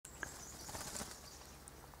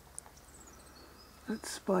That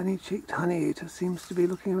spiny-cheeked honeyeater seems to be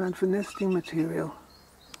looking around for nesting material.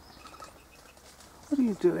 What are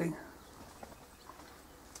you doing?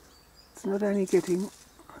 It's not only getting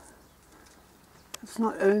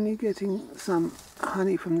some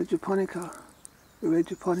honey from the Japonica, the Red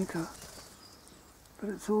Japonica,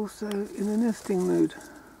 but it's also in a nesting mood.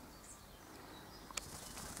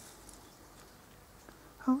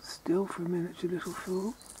 Hold still for a minute, you little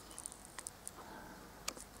fool.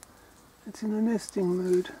 It's in a nesting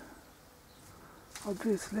mood,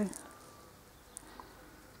 obviously.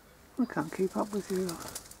 I can't keep up with you.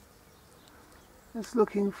 It's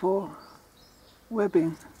looking for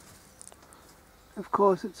webbing. Of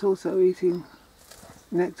course, it's also eating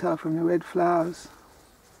nectar from the red flowers.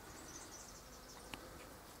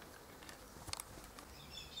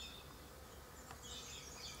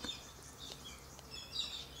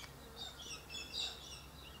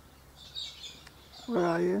 Where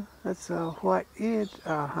are you? That's a white-eared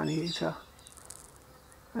honeyeater.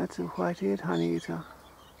 That's a white-eared honeyeater.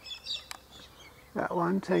 That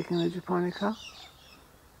one taking the Japonica,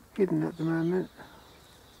 hidden at the moment.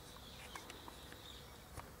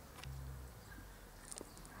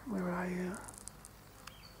 Where are you?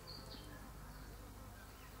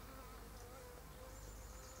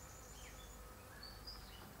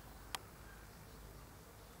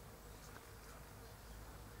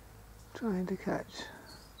 Trying to catch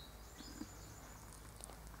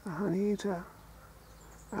a honeyeater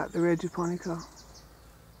at the Red Japonica.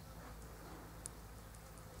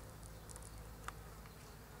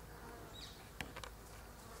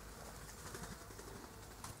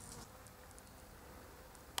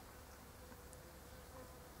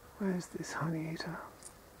 Where's this honeyeater?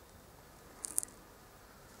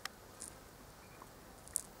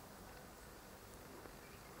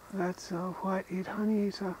 That's a white-eared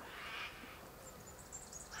honeyeater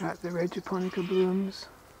at the Red Japonica blooms.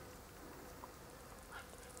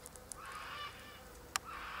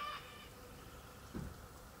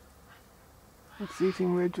 It's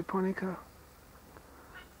eating Red Japonica.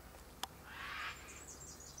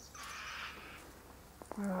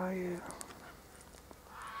 Where are you?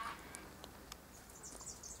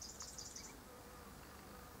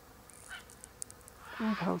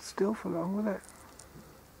 Don't hold still for long, will it?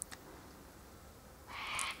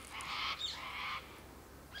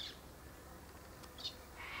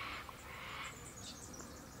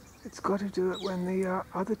 It's got to do it when the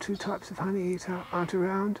other two types of honeyeater aren't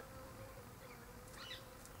around.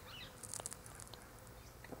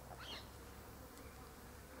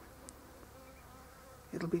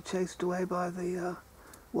 It'll be chased away by the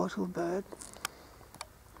wattlebird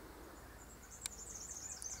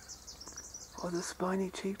or the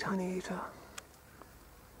spiny-cheeked honeyeater.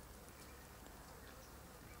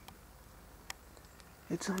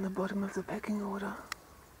 It's on the bottom of the pecking order.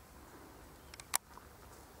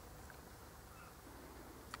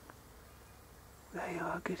 There you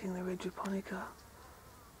are, getting the Red Japonica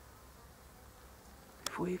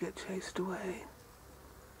before you get chased away.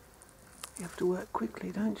 You have to work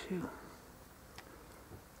quickly, don't you?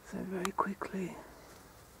 So very quickly.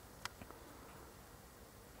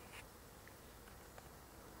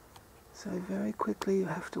 So very quickly you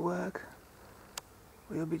have to work,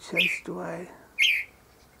 or you'll be chased away.